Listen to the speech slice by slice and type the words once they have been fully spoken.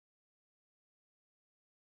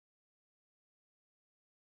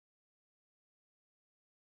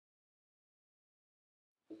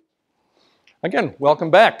Again,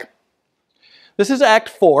 welcome back. This is Act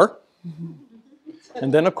 4.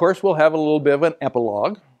 And then, of course, we'll have a little bit of an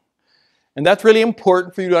epilogue. And that's really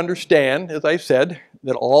important for you to understand, as I said,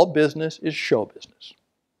 that all business is show business.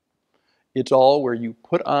 It's all where you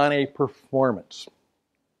put on a performance.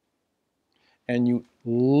 And you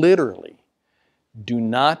literally do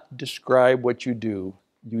not describe what you do.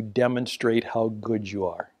 You demonstrate how good you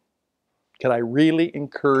are. Can I really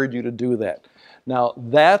encourage you to do that? Now,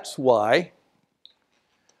 that's why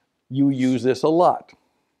you use this a lot.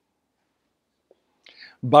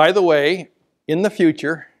 By the way, in the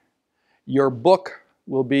future, your book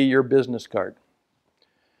will be your business card.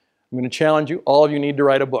 I'm going to challenge you. All of you need to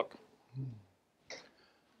write a book.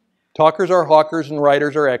 Talkers are hawkers and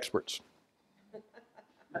writers are experts.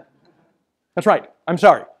 That's right. I'm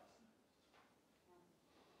sorry.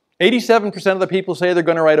 87% of the people say they're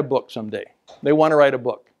going to write a book someday. They want to write a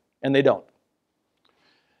book, and they don't.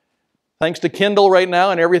 Thanks to Kindle right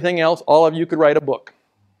now and everything else, all of you could write a book.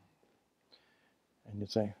 And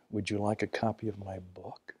you'd say, would you like a copy of my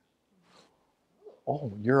book?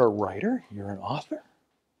 Oh, you're a writer? You're an author?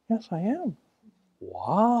 Yes, I am.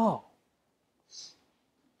 Wow.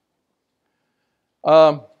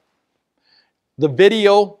 The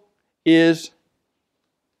video is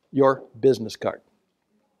your business card.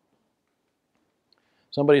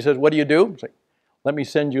 Somebody says, what do you do? It's like, let me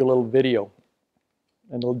send you a little video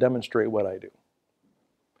and it'll demonstrate what I do.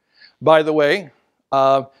 By the way,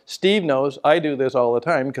 Steve knows I do this all the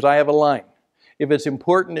time because I have a line. If it's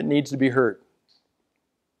important, it needs to be heard.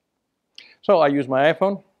 So I use my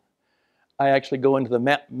iPhone. I actually go into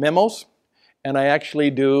the memos and I actually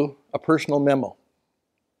do a personal memo.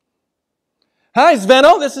 Hi,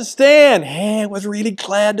 Sveno, this is Stan. Hey, I was really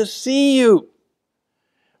glad to see you.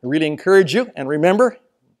 I really encourage you, and remember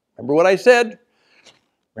what I said.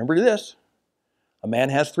 Remember this, a man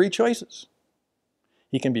has 3 choices.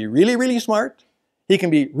 He can be really, really smart, he can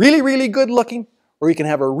be really, really good looking, or he can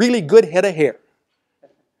have a really good head of hair.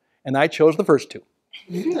 And I chose the first 2.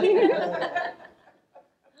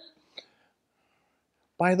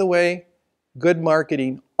 By the way, good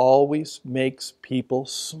marketing always makes people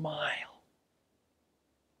smile.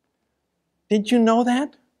 Did you know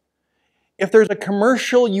that? If there's a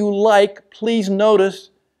commercial you like, please notice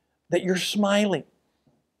that you're smiling.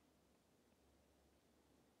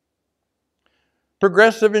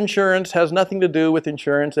 Progressive insurance has nothing to do with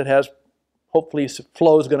insurance. It has, hopefully,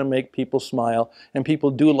 flow is going to make people smile, and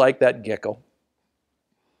people do like that gecko.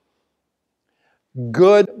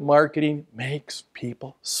 Good marketing makes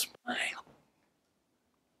people smile.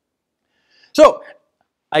 So,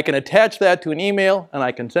 I can attach that to an email and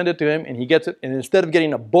I can send it to him and he gets it, and instead of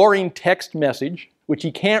getting a boring text message, which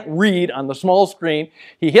he can't read on the small screen,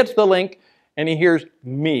 he hits the link and he hears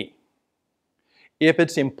me. If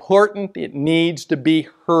it's important, it needs to be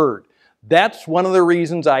heard. That's one of the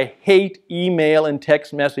reasons I hate email and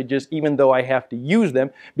text messages, even though I have to use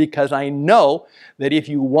them, because I know that if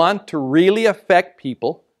you want to really affect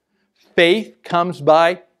people, faith comes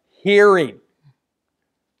by hearing.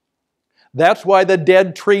 That's why the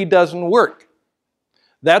dead tree doesn't work.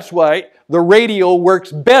 That's why the radio works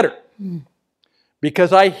better.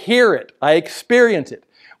 Because I hear it, I experience it.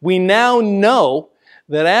 We now know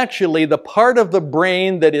that actually the part of the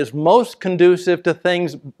brain that is most conducive to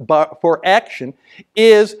things for action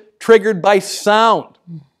is triggered by sound.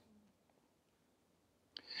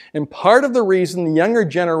 And part of the reason the younger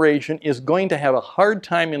generation is going to have a hard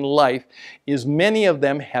time in life is many of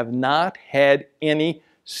them have not had any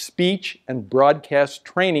speech and broadcast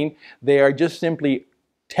training. They are just simply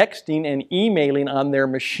texting and emailing on their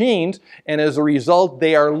machines, and as a result,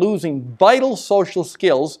 they are losing vital social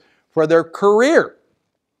skills for their career.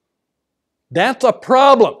 That's a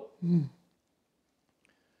problem. I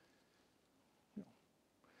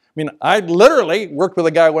mean, I literally worked with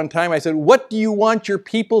a guy one time. I said, what do you want your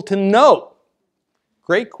people to know?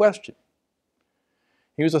 Great question.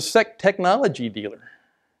 He was a technology dealer.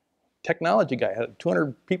 Technology guy, had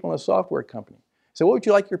 200 people in a software company. I said, what would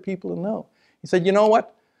you like your people to know? He said, you know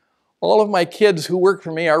what? All of my kids who work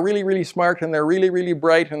for me are really, really smart, and they're really, really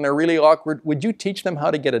bright, and they're really awkward. Would you teach them how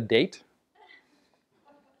to get a date?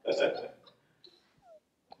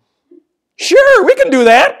 Sure, we can do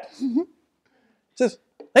that. He says,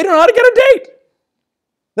 they don't know how to get a date.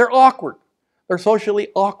 They're awkward. They're socially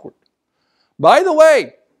awkward. By the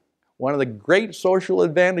way, one of the great social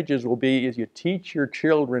advantages will be is you teach your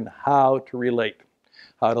children how to relate,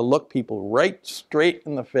 how to look people right straight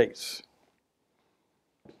in the face.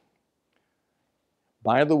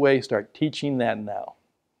 By the way, start teaching that now.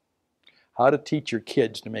 How to teach your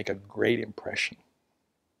kids to make a great impression.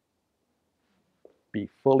 Be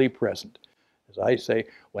fully present. As I say,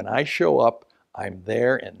 when I show up, I'm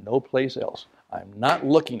there and no place else. I'm not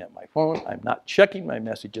looking at my phone. I'm not checking my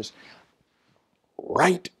messages.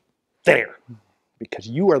 Right there. Because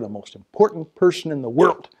you are the most important person in the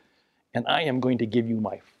world. And I am going to give you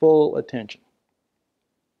my full attention.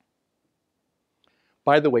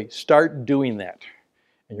 By the way, start doing that.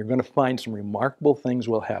 And you're going to find some remarkable things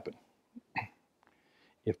will happen.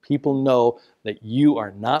 If people know that you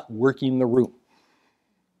are not working the room,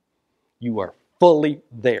 you are fully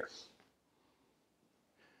there.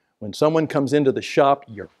 When someone comes into the shop,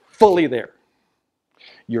 you're fully there.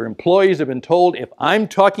 Your employees have been told, if I'm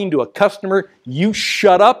talking to a customer, you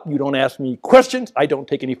shut up, you don't ask me questions, I don't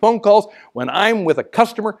take any phone calls. When I'm with a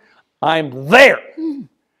customer, I'm there.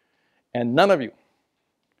 And none of you.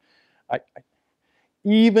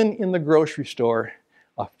 Even in the grocery store,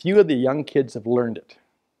 a few of the young kids have learned it.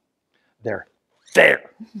 They're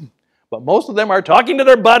there. But most of them are talking to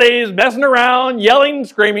their buddies, messing around, yelling and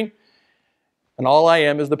screaming. And all I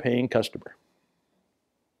am is the paying customer.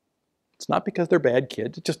 It's not because they're bad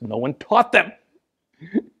kids, it's just no one taught them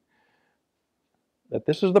that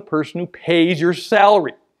this is the person who pays your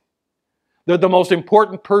salary. They're the most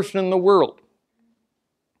important person in the world.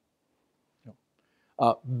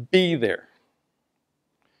 Be there.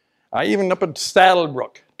 I even up at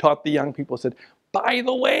Saddlebrook taught the young people, said, by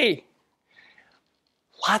the way,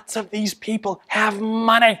 lots of these people have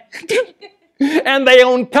money and they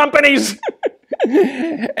own companies.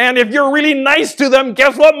 And if you're really nice to them,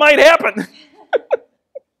 guess what might happen?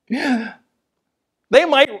 They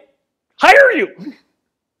might hire you.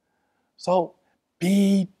 So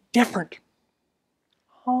be different.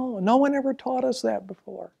 Oh, no one ever taught us that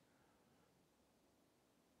before.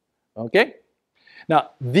 Okay?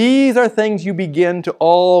 Now, these are things you begin to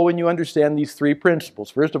when you understand these three principles.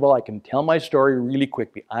 First of all, I can tell my story really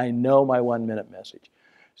quickly. I know my 1-minute message.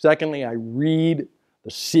 Secondly, I read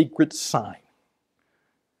the secret sign.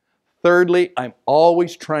 Thirdly, I'm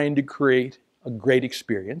always trying to create a great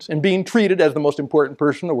experience, and being treated as the most important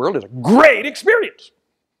person in the world is a great experience.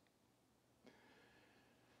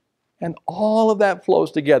 And all of that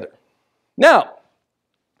flows together. Now,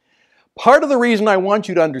 part of the reason I want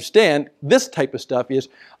you to understand this type of stuff is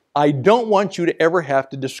I don't want you to ever have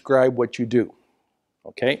to describe what you do.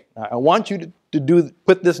 Okay? Now, I want you to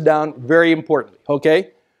put this down very importantly. Okay?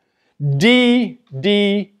 D,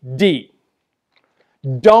 D, D.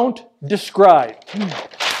 Don't describe.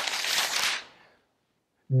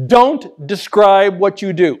 Don't describe what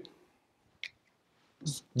you do.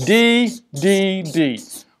 D, D, D.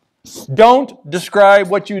 Don't describe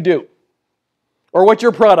what you do or what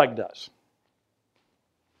your product does.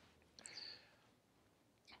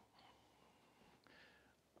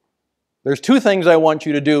 There's two things I want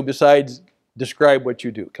you to do besides describe what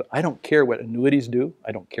you do. I don't care what annuities do.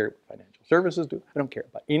 I don't care what financial services do. I don't care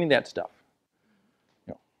about any of that stuff.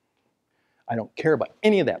 I don't care about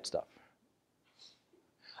any of that stuff.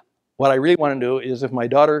 What I really want to do is if my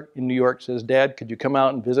daughter in New York says, Dad, could you come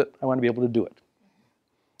out and visit? I want to be able to do it.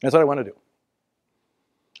 That's what I want to do.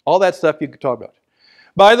 All that stuff you could talk about.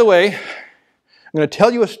 By the way, I'm going to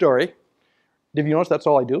tell you a story. Did you notice that's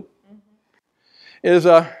all I do?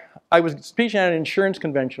 I was speaking at an insurance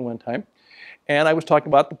convention one time, and I was talking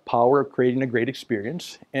about the power of creating a great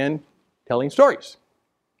experience and telling stories.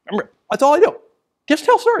 Remember, that's all I do. Just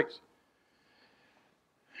tell stories.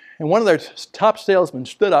 And one of their top salesmen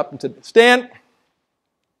stood up and said, Stan,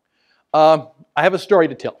 I have a story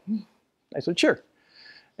to tell. I said, sure.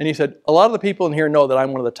 And he said, a lot of the people in here know that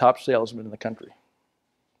I'm one of the top salesmen in the country.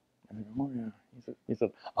 I said, oh, yeah. He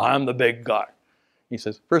said, I'm the big guy. He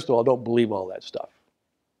says, first of all, don't believe all that stuff.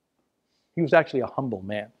 He was actually a humble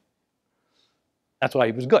man. That's why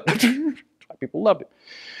he was good. That's why people loved him.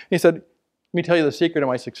 He said, let me tell you the secret of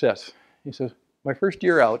my success. He says, my first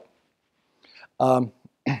year out,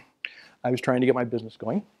 I was trying to get my business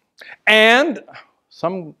going. And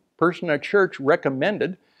some person at church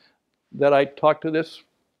recommended that I talk to this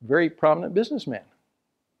very prominent businessman.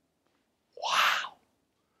 Wow,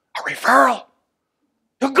 a referral,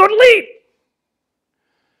 a good lead.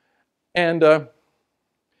 And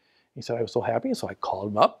he said, I was so happy, so I called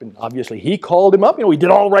him up, and obviously he called him up. We did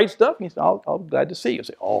all the right stuff. And he said, I'm glad to see you. I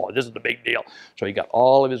said, oh, this is the big deal. So he got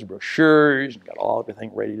all of his brochures, and got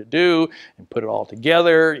everything ready to do, and put it all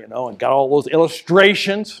together, and got all those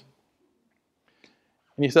illustrations.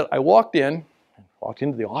 And he said, I walked into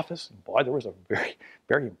the office, and boy, there was a very,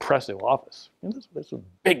 very impressive office. This was a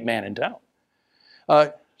big man in town.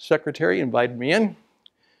 Secretary invited me in, and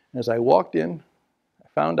as I walked in, I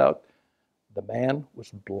found out the man was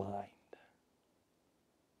blind.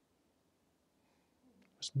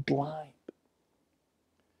 Was blind.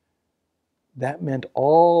 that meant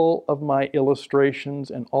all of my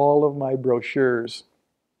illustrations and all of my brochures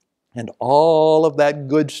and all of that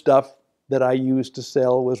good stuff that I used to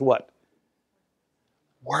sell was what?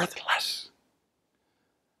 Worthless.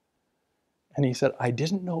 And he said, I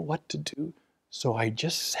didn't know what to do, so I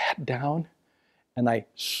just sat down and I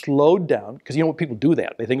slowed down, because you know what people do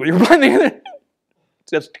that. They think, well, you're blind.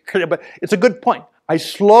 But it's a good point. I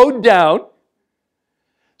slowed down,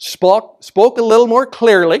 spoke a little more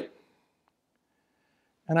clearly,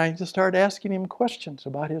 and I just started asking him questions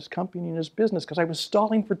about his company and his business, because I was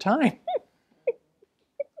stalling for time.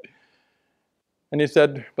 And he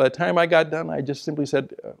said, by the time I got done, I just simply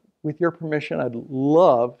said, with your permission, I'd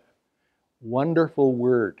love, wonderful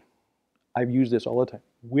word. I've used this all the time.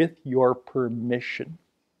 With your permission.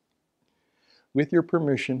 With your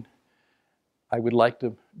permission, I would like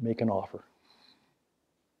to make an offer.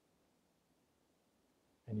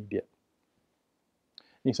 And he did.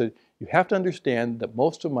 And he said, you have to understand that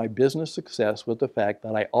most of my business success was the fact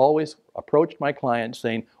that I always approached my clients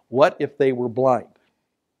saying, what if they were blind?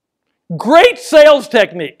 Great sales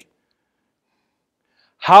technique.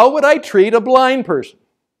 How would I treat a blind person?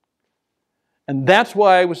 And that's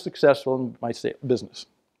why I was successful in my business.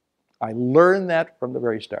 I learned that from the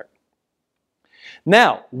very start.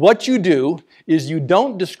 Now, what you do is you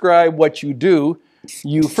don't describe what you do.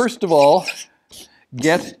 You, first of all,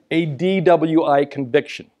 get a DWI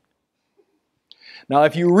conviction. Now,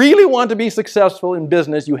 if you really want to be successful in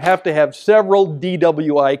business, you have to have several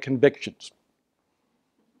DWI convictions.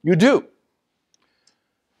 You do.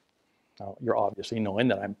 Now, you're obviously knowing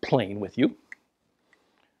that I'm playing with you.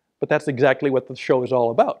 But that's exactly what the show is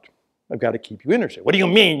all about. I've got to keep you interested. What do you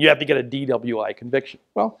mean you have to get a DWI conviction?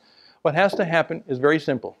 Well, what has to happen is very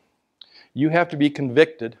simple. You have to be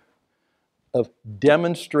convicted of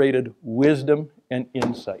demonstrated wisdom and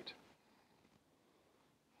insight.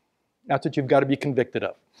 That's what you've got to be convicted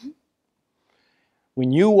of.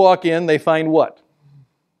 When you walk in, they find what?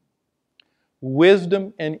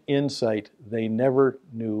 Wisdom and insight they never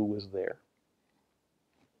knew was there.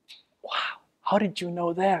 Wow. How did you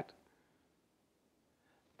know that?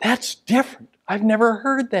 That's different. I've never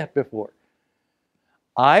heard that before.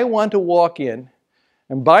 I want to walk in,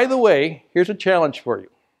 and by the way, here's a challenge for you.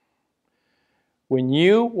 When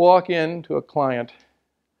you walk into a client,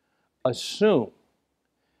 assume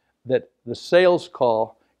that the sales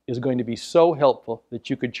call is going to be so helpful that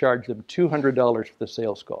you could charge them $200 for the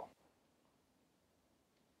sales call.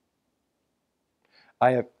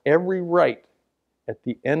 I have every right at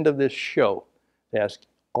the end of this show to ask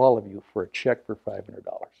all of you for a check for $500.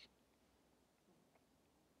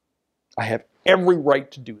 I have every right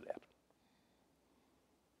to do that.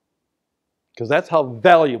 Because that's how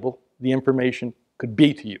valuable the information could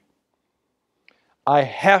be to you. I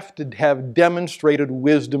have to have demonstrated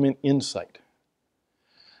wisdom and insight.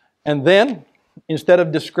 And then, instead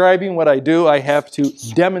of describing what I do, I have to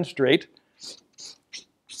demonstrate.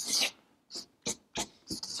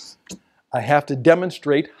 I have to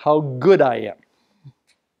demonstrate how good I am.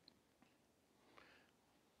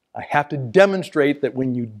 I have to demonstrate that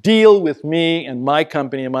when you deal with me and my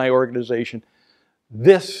company and my organization,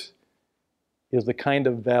 this is the kind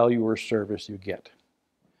of value or service you get.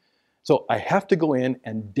 So I have to go in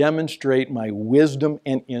and demonstrate my wisdom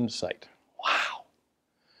and insight. Wow.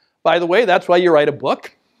 By the way, that's why you write a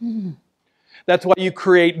book. That's why you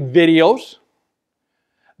create videos.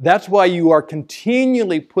 That's why you are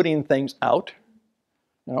continually putting things out.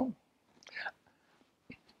 You know,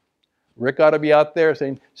 Rick ought to be out there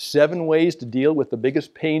saying 7 ways to deal with the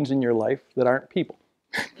biggest pains in your life that aren't people.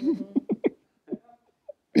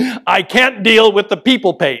 I can't deal with the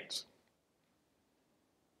people pains.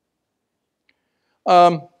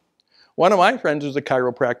 One of my friends is a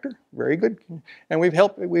chiropractor, very good, and we've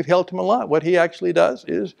helped him a lot. What he actually does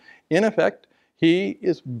is, in effect, he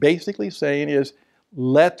is basically saying is,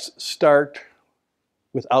 let's start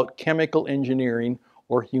without chemical engineering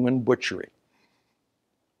or human butchery.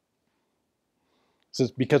 This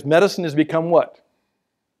is because medicine has become what?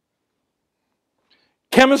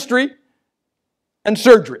 Chemistry and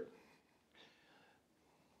surgery.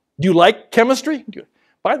 Do you like chemistry?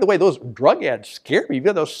 By the way, those drug ads scare me. You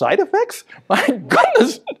got those side effects? My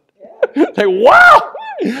goodness. Say, wow!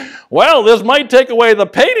 Well, this might take away the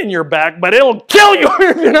pain in your back, but it'll kill you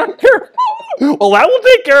if you're not careful. Well, that will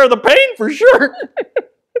take care of the pain for sure.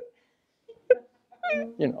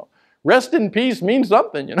 You know, rest in peace means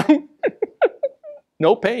something, you know.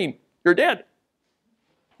 No pain. You're dead.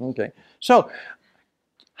 Okay. So,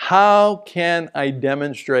 how can I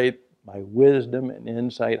demonstrate my wisdom and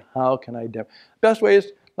insight? How can I demonstrate? Best way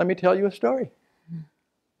is, let me tell you a story.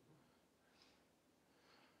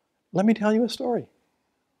 Let me tell you a story.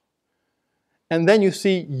 And then you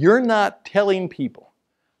see, you're not telling people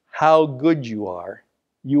how good you are.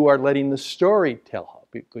 You are letting the story tell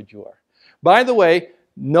how good you are. By the way,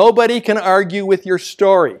 nobody can argue with your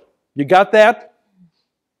story. You got that?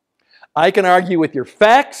 I can argue with your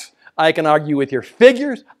facts. I can argue with your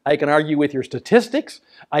figures. I can argue with your statistics.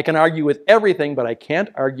 I can argue with everything, but I can't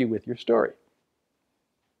argue with your story.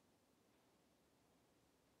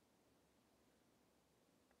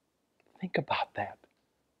 Think about that.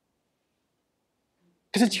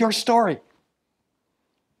 Because it's your story.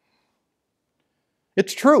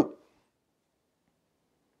 It's true.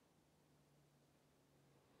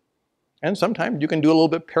 And sometimes you can do a little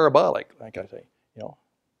bit parabolic, like I say. You know,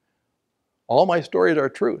 all my stories are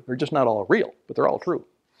true. They're just not all real, but they're all true.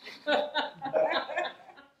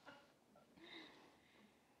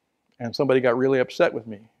 And somebody got really upset with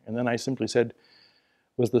me. And then I simply said,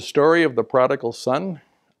 was the story of the prodigal son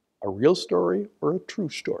a real story or a true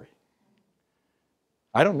story?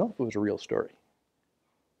 I don't know if it was a real story,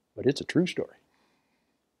 but it's a true story.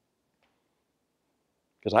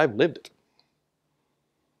 Because I've lived it.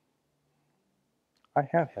 I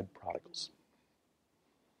have had prodigals.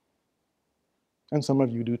 And some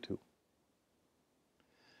of you do too.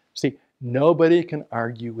 See, nobody can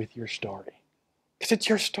argue with your story. Because it's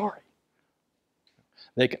your story.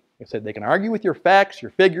 They can argue with your facts,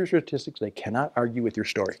 your figures, your statistics. They cannot argue with your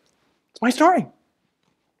story. It's my story.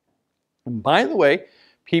 And by the way,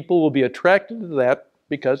 people will be attracted to that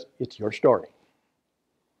because it's your story.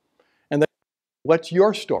 And then, what's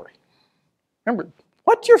your story? Remember,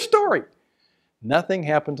 what's your story? Nothing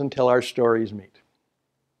happens until our stories meet.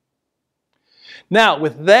 Now,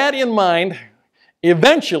 with that in mind,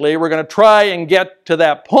 eventually we're going to try and get to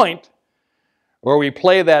that point where we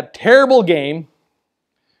play that terrible game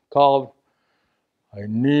called I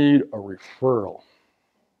need a referral.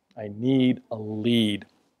 I need a lead.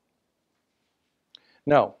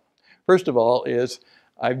 No, first of all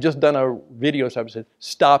I've just done a video so I've said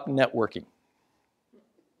stop networking.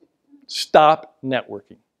 Stop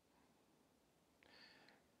networking.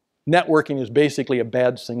 Networking is basically a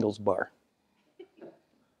bad singles bar. That's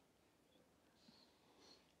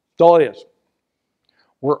all it is.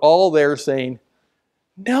 We're all there saying,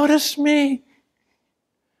 notice me.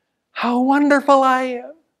 How wonderful I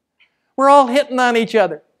am. We're all hitting on each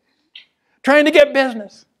other, trying to get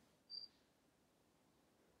business.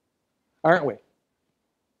 Aren't we?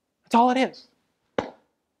 That's all it is.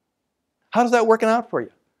 How's that working out for you?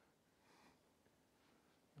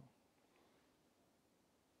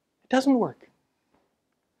 It doesn't work.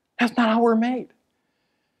 That's not how we're made.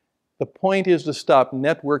 The point is to stop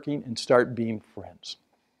networking and start being friends.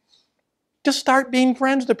 Just start being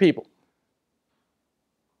friends to people.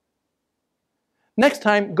 Next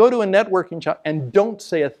time, go to a networking shop and don't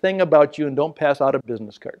say a thing about you and don't pass out a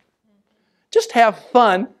business card. Just have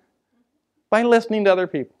fun by listening to other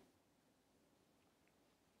people.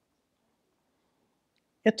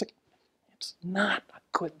 It's not a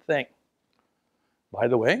good thing. By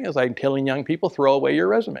the way, as I'm telling young people, throw away your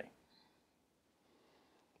resume.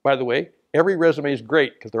 By the way, every resume is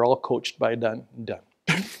great because they're all coached by done and done.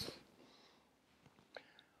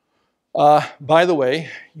 By the way,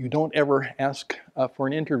 you don't ever ask for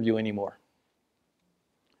an interview anymore.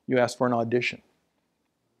 You ask for an audition.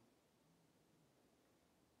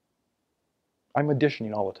 I'm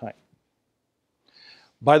auditioning all the time.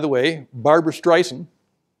 By the way, Barbara Streisand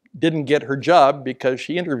didn't get her job because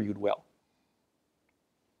she interviewed well.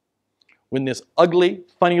 When this ugly,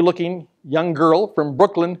 funny-looking young girl from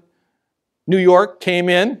Brooklyn, New York came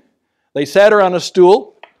in, they sat her on a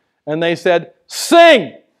stool, and they said,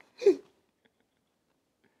 sing!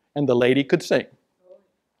 And the lady could sing.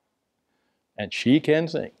 And she can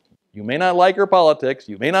sing. You may not like her politics,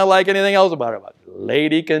 you may not like anything else about her, but the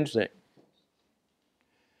lady can sing.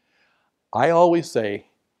 I always say,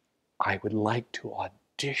 I would like to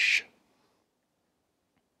audition.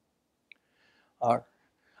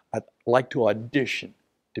 I'd like to audition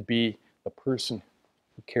to be the person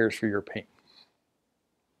who cares for your pain.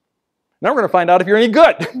 Now we're going to find out if you're any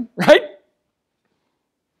good, right?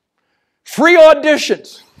 Free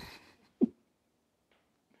auditions.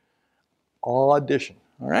 Audition,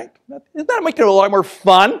 all right? Doesn't that make it a lot more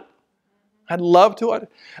fun? I'd love to.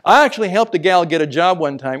 I actually helped a gal get a job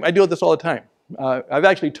one time. I do this all the time. I've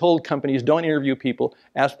actually told companies, don't interview people,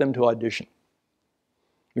 ask them to audition.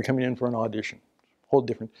 You're coming in for an audition. Whole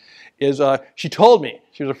different. She told me,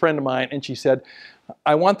 she was a friend of mine, and she said,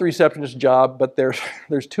 I want the receptionist job, but there's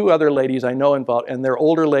two other ladies I know involved, and they're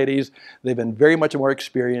older ladies. They've been very much more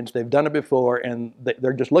experienced. They've done it before, and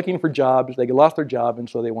they're just looking for jobs. They lost their job, and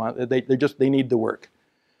so they need the work.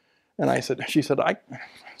 she said, I'm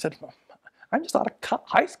just out of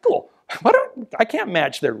high school. I can't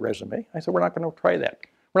match their resume. I said, we're not going to try that.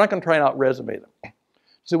 We're not going to try and out-resume them. She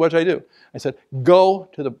said, what should I do? I said, go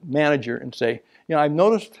to the manager and say, I've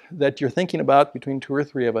noticed that you're thinking about between 2 or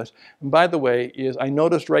 3 of us. And by the way, I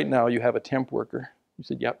noticed right now you have a temp worker. He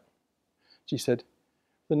said, yep. She said,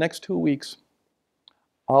 the next 2 weeks,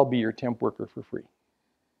 I'll be your temp worker for free.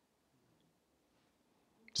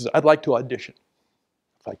 She said, I'd like to audition.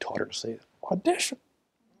 If I taught her to say it, audition.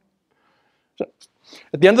 So,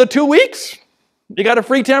 at the end of the 2 weeks, you got a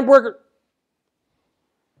free temp worker.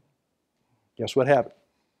 Guess what happened?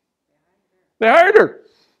 They hired her.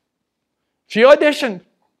 She auditioned.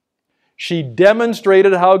 She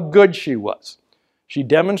demonstrated how good she was. She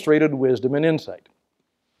demonstrated wisdom and insight.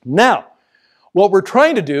 Now, what we're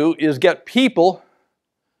trying to do is get people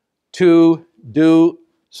to do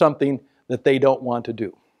something that they don't want to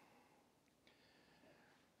do.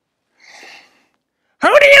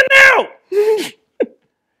 How do you know? Have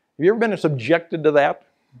you ever been subjected to that?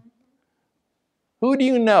 Who do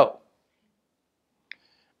you know?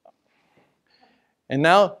 And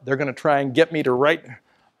now they're going to try and get me to write,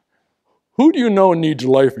 who do you know needs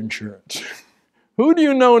life insurance? Who do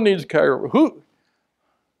you know needs car? Who?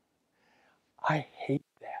 I hate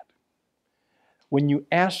that. When you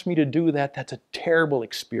ask me to do that, that's a terrible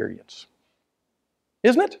experience.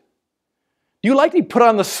 Isn't it? Do you like to be put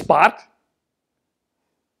on the spot?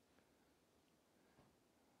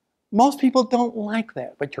 Most people don't like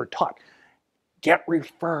that, but you're taught, get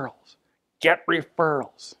referrals, get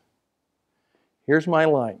referrals. Here's my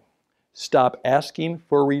line. Stop asking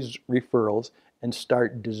for referrals and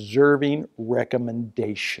start deserving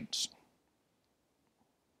recommendations.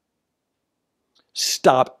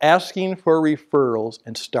 Stop asking for referrals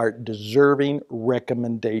and start deserving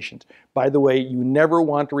recommendations. By the way, you never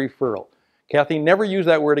want a referral. Kathy, never use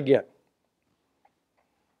that word again.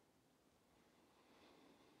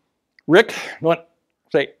 Rick, don't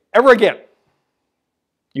say ever again.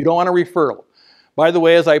 You don't want a referral. By the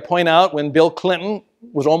way, as I point out, when Bill Clinton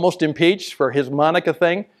was almost impeached for his Monica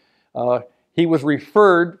thing, he was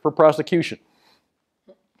referred for prosecution.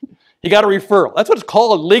 He got a referral. That's what it's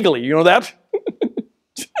called legally. You know that?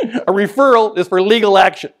 A referral is for legal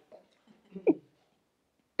action.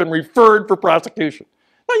 Been referred for prosecution.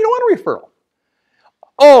 No, you don't want a referral.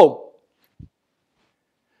 Oh,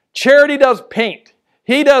 Charity does paint.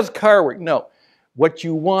 He does car work. No. What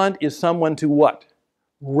you want is someone to what?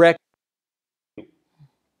 Recommend you.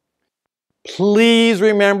 Please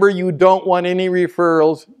remember, you don't want any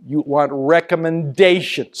referrals. You want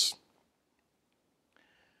recommendations.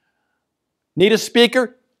 Need a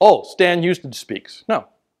speaker? Oh, Stan Houston speaks. No.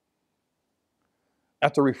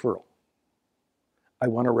 That's a referral. I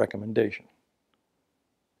want a recommendation.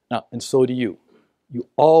 Now, and so do you. You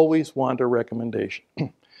always want a recommendation.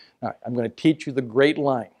 All right, I'm going to teach you the great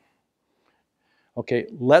line. Okay,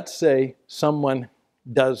 let's say someone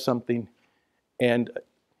does something and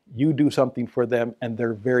you do something for them and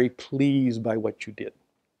they're very pleased by what you did.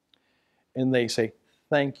 And they say,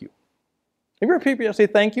 thank you. Have you ever heard people say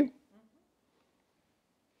thank you?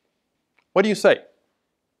 What do you say?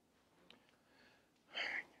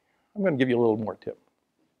 I'm going to give you a little more tip.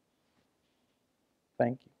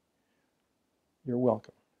 Thank you. You're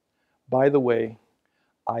welcome. By the way,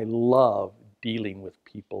 I love dealing with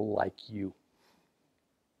people like you.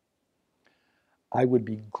 I would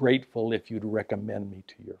be grateful if you'd recommend me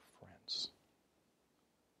to your friends.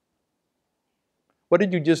 What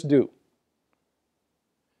did you just do?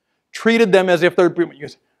 Treated them as if they're...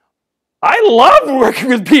 I love working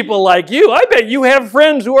with people like you. I bet you have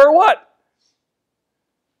friends who are what?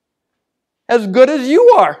 As good as you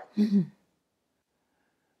are.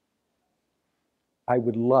 I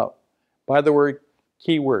would love. By the way,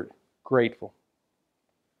 key word, grateful.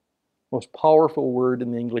 Most powerful word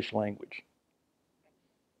in the English language.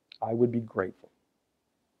 I would be grateful.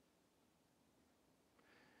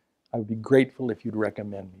 I would be grateful if you'd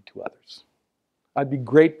recommend me to others. I'd be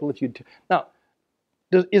grateful if you'd... Now,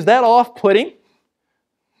 is that off-putting?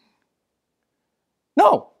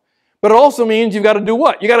 No. But it also means you've got to do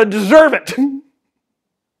what? You've got to deserve it.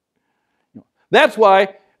 That's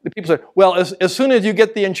why the people say, well, as soon as you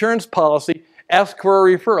get the insurance policy, ask for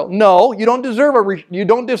a referral. No, you don't deserve a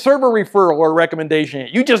referral or a recommendation.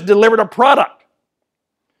 You just delivered a product.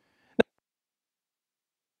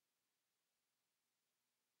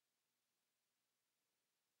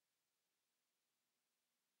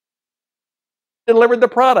 Delivered the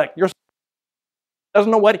product. You're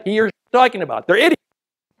doesn't know what he or she is talking about. They're idiots.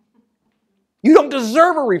 You don't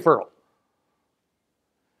deserve a referral.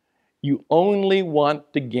 You only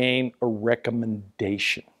want to gain a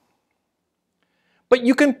recommendation. But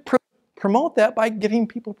you can promote that by giving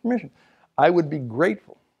people permission. I would be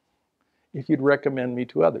grateful if you'd recommend me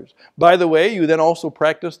to others. By the way, you then also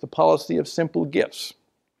practice the policy of simple gifts.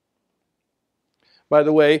 By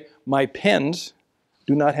the way, my pens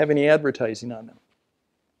do not have any advertising on them.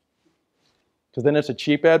 Because then it's a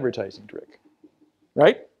cheap advertising trick.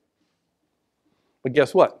 Right? But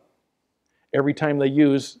guess what? Every time they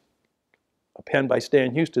use a pen by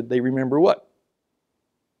Stan Hustad, they remember what?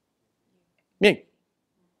 Me.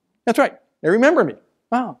 That's right. They remember me.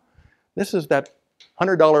 Wow. This is that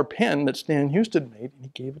 $100 pen that Stan Hustad made, and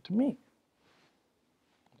he gave it to me.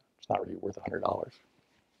 It's not really worth $100.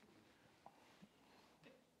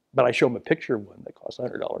 But I show him a picture of one that costs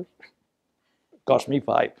 $100. It cost me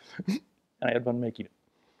 $5. And I had fun making it.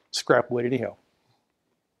 Scrap wood anyhow.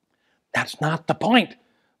 That's not the point.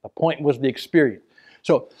 The point was the experience.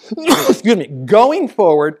 So, excuse me, going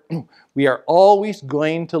forward, we are always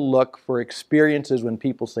going to look for experiences when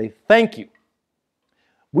people say thank you.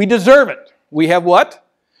 We deserve it. We have what?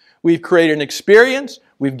 We've created an experience.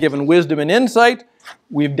 We've given wisdom and insight.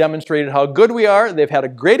 We've demonstrated how good we are. They've had a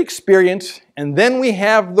great experience. And then we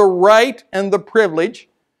have the right and the privilege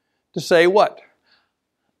to say what?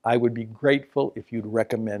 I would be grateful if you'd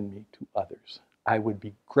recommend me to others. I would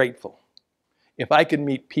be grateful if I could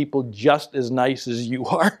meet people just as nice as you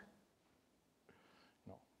are.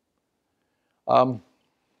 And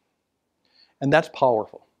that's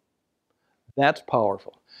powerful. That's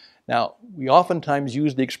powerful. Now, we oftentimes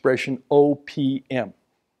use the expression OPM,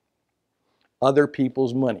 other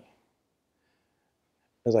people's money.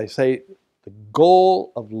 As I say, the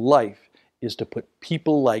goal of life is to put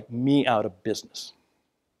people like me out of business.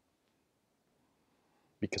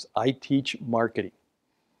 Because I teach marketing.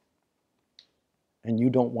 And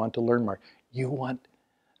you don't want to learn marketing. You want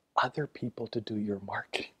other people to do your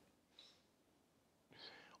marketing.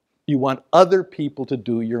 You want other people to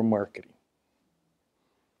do your marketing.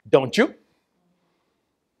 Don't you?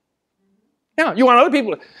 Yeah, you want other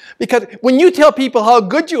people to. Because when you tell people how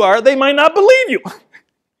good you are, they might not believe you.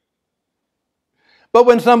 But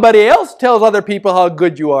when somebody else tells other people how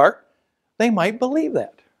good you are, they might believe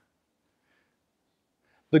that.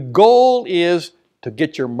 The goal is to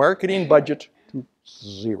get your marketing budget to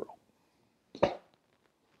 0.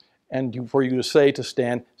 And for you to say to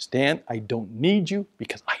Stan, Stan, I don't need you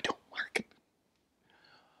because I don't market.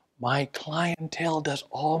 My clientele does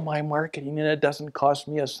all my marketing and it doesn't cost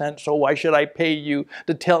me a cent, so why should I pay you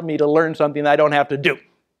to tell me to learn something I don't have to do?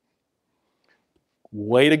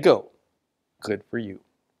 Way to go. Good for you.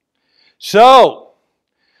 So,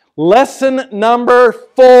 lesson number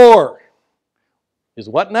 4 is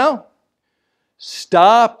what now?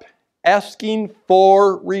 Stop asking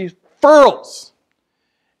for referrals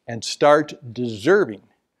and start deserving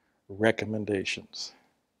recommendations.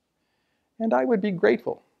 And I would be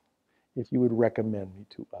grateful if you would recommend me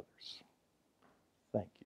to others.